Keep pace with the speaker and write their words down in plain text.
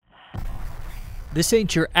This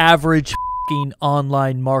ain't your average f***ing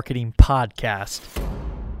online marketing podcast.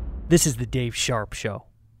 This is the Dave Sharp Show.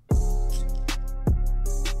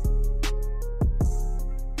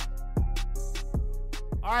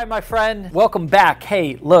 All right, my friend, welcome back.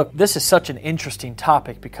 Hey, look, this is such an interesting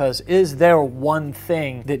topic because is there one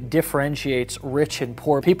thing that differentiates rich and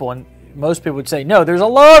poor people? And most people would say, no, there's a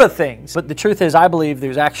lot of things. But the truth is, I believe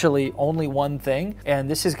there's actually only one thing. And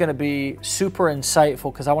this is going to be super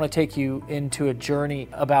insightful because I want to take you into a journey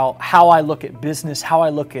about how I look at business, how I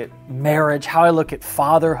look at marriage, how I look at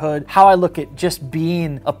fatherhood, how I look at just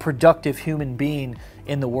being a productive human being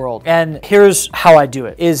in the world. And here's how I do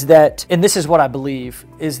it, is that, and this is what I believe,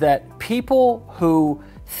 is that people who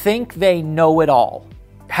think they know it all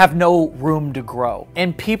have no room to grow.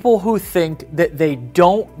 And people who think that they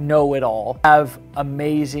don't know it all have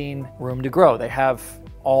amazing room to grow. They have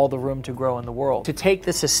all the room to grow in the world. To take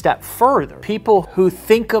this a step further, people who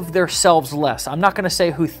think of themselves less, I'm not going to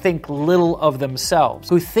say who think little of themselves,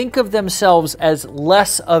 who think of themselves as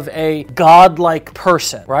less of a godlike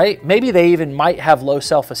person, right? Maybe they even might have low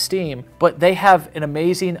self-esteem, but they have an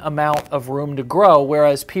amazing amount of room to grow,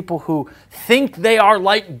 whereas people who think they are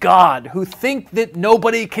like God, who think that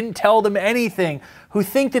nobody can tell them anything, who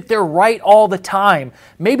think that they're right all the time.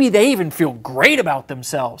 Maybe they even feel great about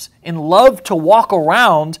themselves and love to walk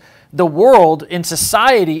around the world, in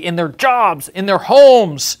society, in their jobs, in their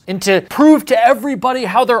homes, and to prove to everybody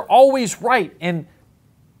how they're always right. And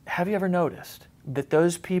have you ever noticed that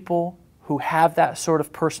those people who have that sort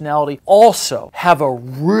of personality also have a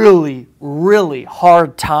really, really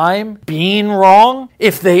hard time being wrong?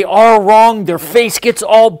 If they are wrong, their face gets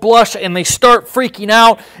all blush and they start freaking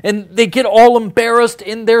out and they get all embarrassed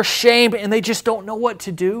in their shame and they just don't know what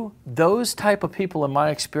to do. Those type of people, in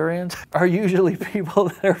my experience, are usually people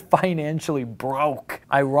that are financially broke.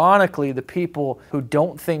 Ironically, the people who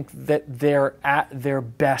don't think that they're at their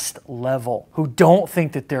best level, who don't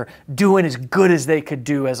think that they're doing as good as they could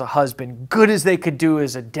do as a husband, good as they could do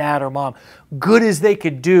as a dad or mom, good as they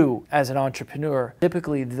could do as an entrepreneur.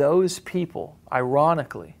 Typically, those people,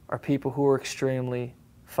 ironically, are people who are extremely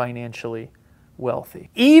financially wealthy.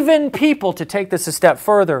 Even people, to take this a step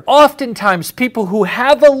further, oftentimes people who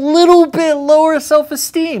have a little bit lower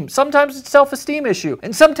self-esteem, sometimes it's a self-esteem issue,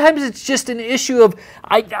 and sometimes it's just an issue of,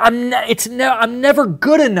 I'm never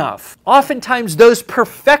good enough. Oftentimes those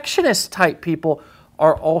perfectionist type people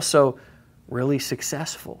are also really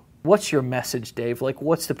successful. What's your message, Dave? Like,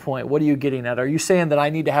 what's the point? What are you getting at? Are you saying that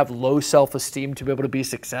I need to have low self-esteem to be able to be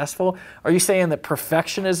successful? Are you saying that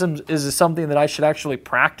perfectionism is something that I should actually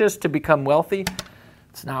practice to become wealthy?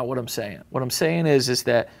 It's not what I'm saying. What I'm saying is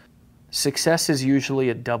that success is usually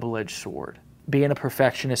a double-edged sword. Being a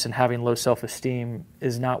perfectionist and having low self-esteem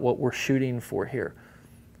is not what we're shooting for here.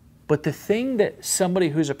 But the thing that somebody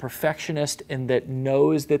who's a perfectionist and that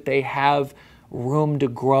knows that they have room to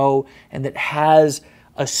grow and that has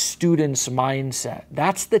a student's mindset,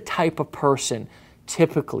 that's the type of person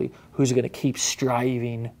typically who's going to keep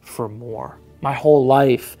striving for more. My whole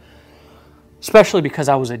life, especially because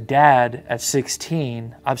I was a dad at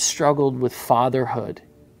 16, I've struggled with fatherhood.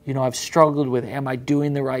 You know, I've struggled with, am I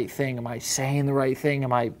doing the right thing? Am I saying the right thing?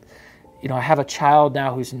 I have a child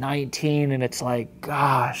now who's 19 and it's like,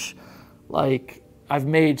 gosh, like, I've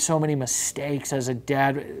made so many mistakes as a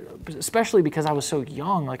dad, especially because I was so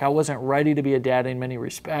young. Like, I wasn't ready to be a dad in many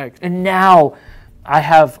respects. And now I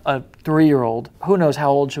have a 3-year-old. Who knows how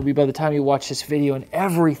old she'll be by the time you watch this video. And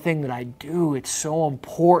everything that I do, it's so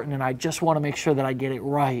important. And I just want to make sure that I get it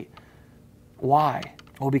right. Why?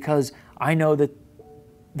 Well, because I know that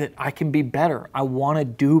I can be better. I want to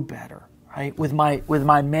do better, right? With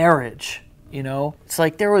my marriage. You know, it's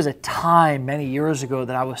like there was a time many years ago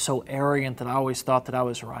that I was so arrogant that I always thought that I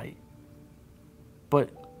was right. But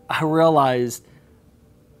I realized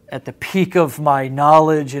at the peak of my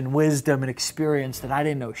knowledge and wisdom and experience that I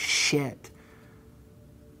didn't know shit.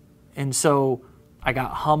 And so I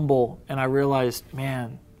got humble and I realized,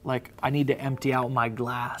 man, like I need to empty out my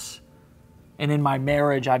glass. And in my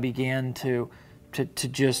marriage, I began to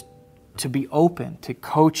be open to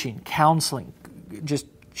coaching, counseling, just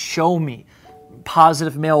show me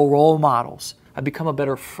positive male role models. I've become a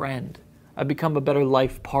better friend. I've become a better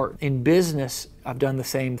life partner. In business, I've done the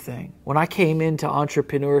same thing. When I came into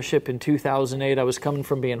entrepreneurship in 2008, I was coming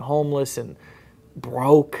from being homeless and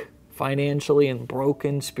broke financially and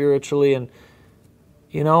broken spiritually. And,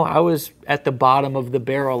 you know, I was at the bottom of the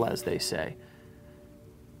barrel, as they say.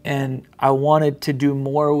 And I wanted to do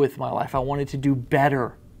more with my life. I wanted to do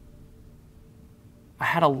better. I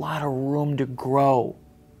had a lot of room to grow.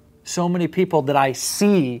 So many people that I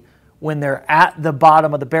see when they're at the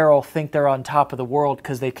bottom of the barrel, think they're on top of the world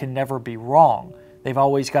because they can never be wrong. They've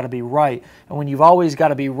always got to be right. And when you've always got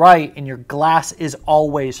to be right and your glass is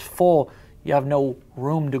always full, you have no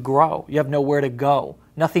room to grow. You have nowhere to go.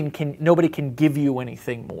 Nobody can give you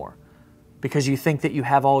anything more because you think that you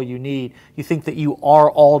have all you need. You think that you are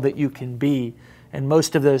all that you can be. And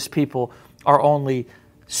most of those people are only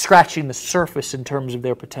scratching the surface in terms of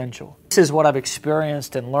their potential. This is what I've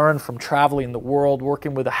experienced and learned from traveling the world,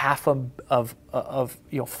 working with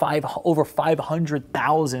over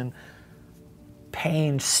 500,000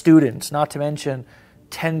 paying students, not to mention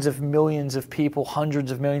tens of millions of people,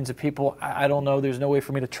 hundreds of millions of people. I don't know, there's no way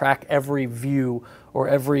for me to track every view or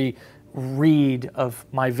every read of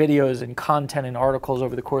my videos and content and articles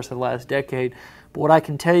over the course of the last decade. But what I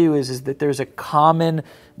can tell you is that there's a common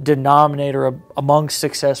denominator amongst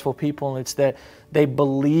successful people, and it's that they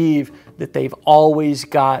believe that they've always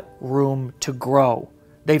got room to grow.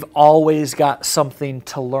 They've always got something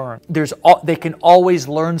to learn. They can always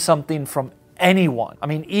learn something from anyone. I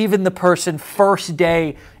mean, even the person first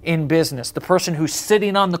day in business, the person who's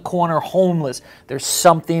sitting on the corner homeless, there's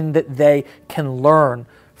something that they can learn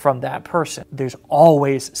from that person. There's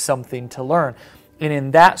always something to learn. And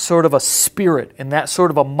in that sort of a spirit, in that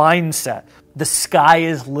sort of a mindset, the sky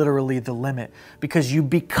is literally the limit because you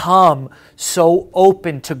become so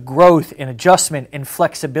open to growth and adjustment and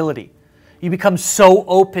flexibility. You become so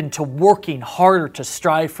open to working harder to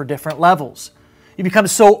strive for different levels. You become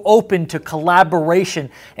so open to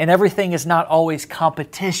collaboration and everything is not always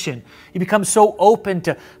competition. You become so open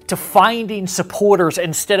to finding supporters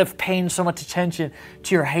instead of paying so much attention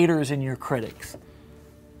to your haters and your critics.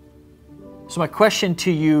 So my question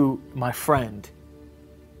to you, my friend,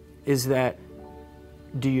 is that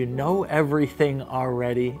do you know everything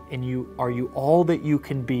already and are you all that you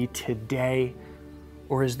can be today,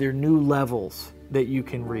 or is there new levels that you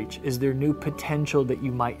can reach? Is there new potential that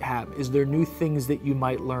you might have? Is there new things that you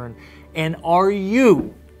might learn? And are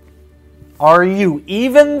you,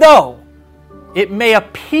 even though it may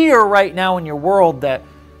appear right now in your world that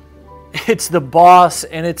it's the boss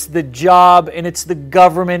and it's the job and it's the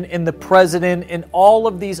government and the president and all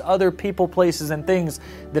of these other people, places, and things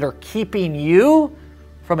that are keeping you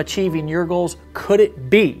from achieving your goals, could it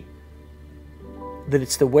be that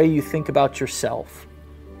it's the way you think about yourself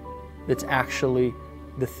that's actually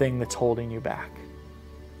the thing that's holding you back?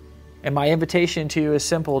 And my invitation to you is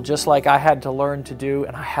simple, just like I had to learn to do,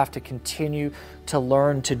 and I have to continue to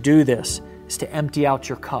learn to do this, is to empty out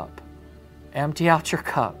your cup. Empty out your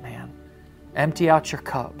cup, man. Empty out your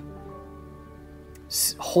cup.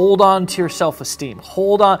 Hold on to your self-esteem.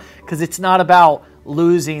 Hold on, because it's not about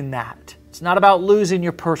losing that. It's not about losing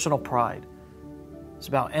your personal pride. It's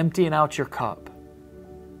about emptying out your cup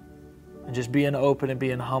and just being open and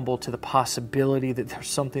being humble to the possibility that there's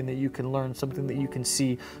something that you can learn, something that you can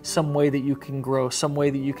see, some way that you can grow, some way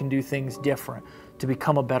that you can do things different to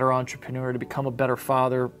become a better entrepreneur, to become a better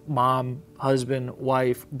father, mom, husband,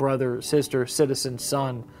 wife, brother, sister, citizen,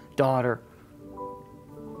 son, daughter,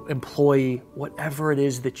 employee, whatever it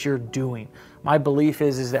is that you're doing. My belief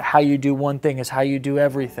is that how you do one thing is how you do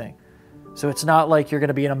everything. So it's not like you're going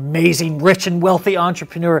to be an amazing, rich and wealthy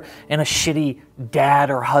entrepreneur and a shitty dad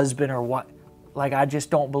or husband or what. Like, I just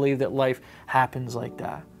don't believe that life happens like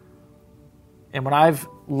that. And when I've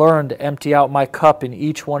learned to empty out my cup in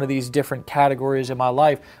each one of these different categories in my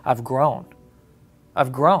life, I've grown.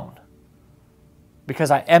 I've grown.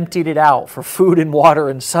 Because I emptied it out for food and water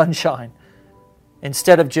and sunshine,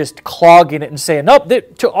 instead of just clogging it and saying, nope,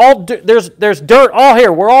 there's dirt all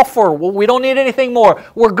here. We're all for it. Well, we don't need anything more.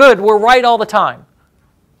 We're good. We're right all the time.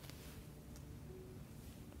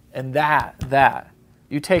 And that,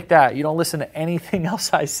 you take that. You don't listen to anything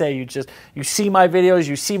else I say. You see my videos.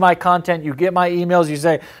 You see my content. You get my emails. You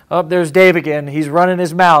say, oh, there's Dave again. He's running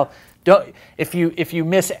his mouth. If you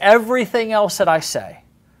miss everything else that I say,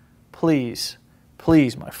 please,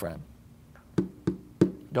 my friend,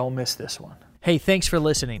 don't miss this one. Hey, thanks for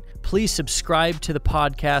listening. Please subscribe to the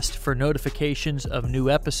podcast for notifications of new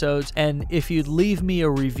episodes. And if you'd leave me a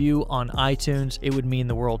review on iTunes, it would mean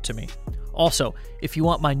the world to me. Also, if you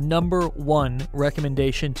want my #1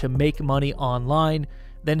 recommendation to make money online,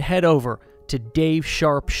 then head over to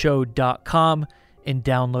davesharpshow.com and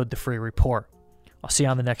download the free report. I'll see you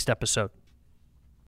on the next episode.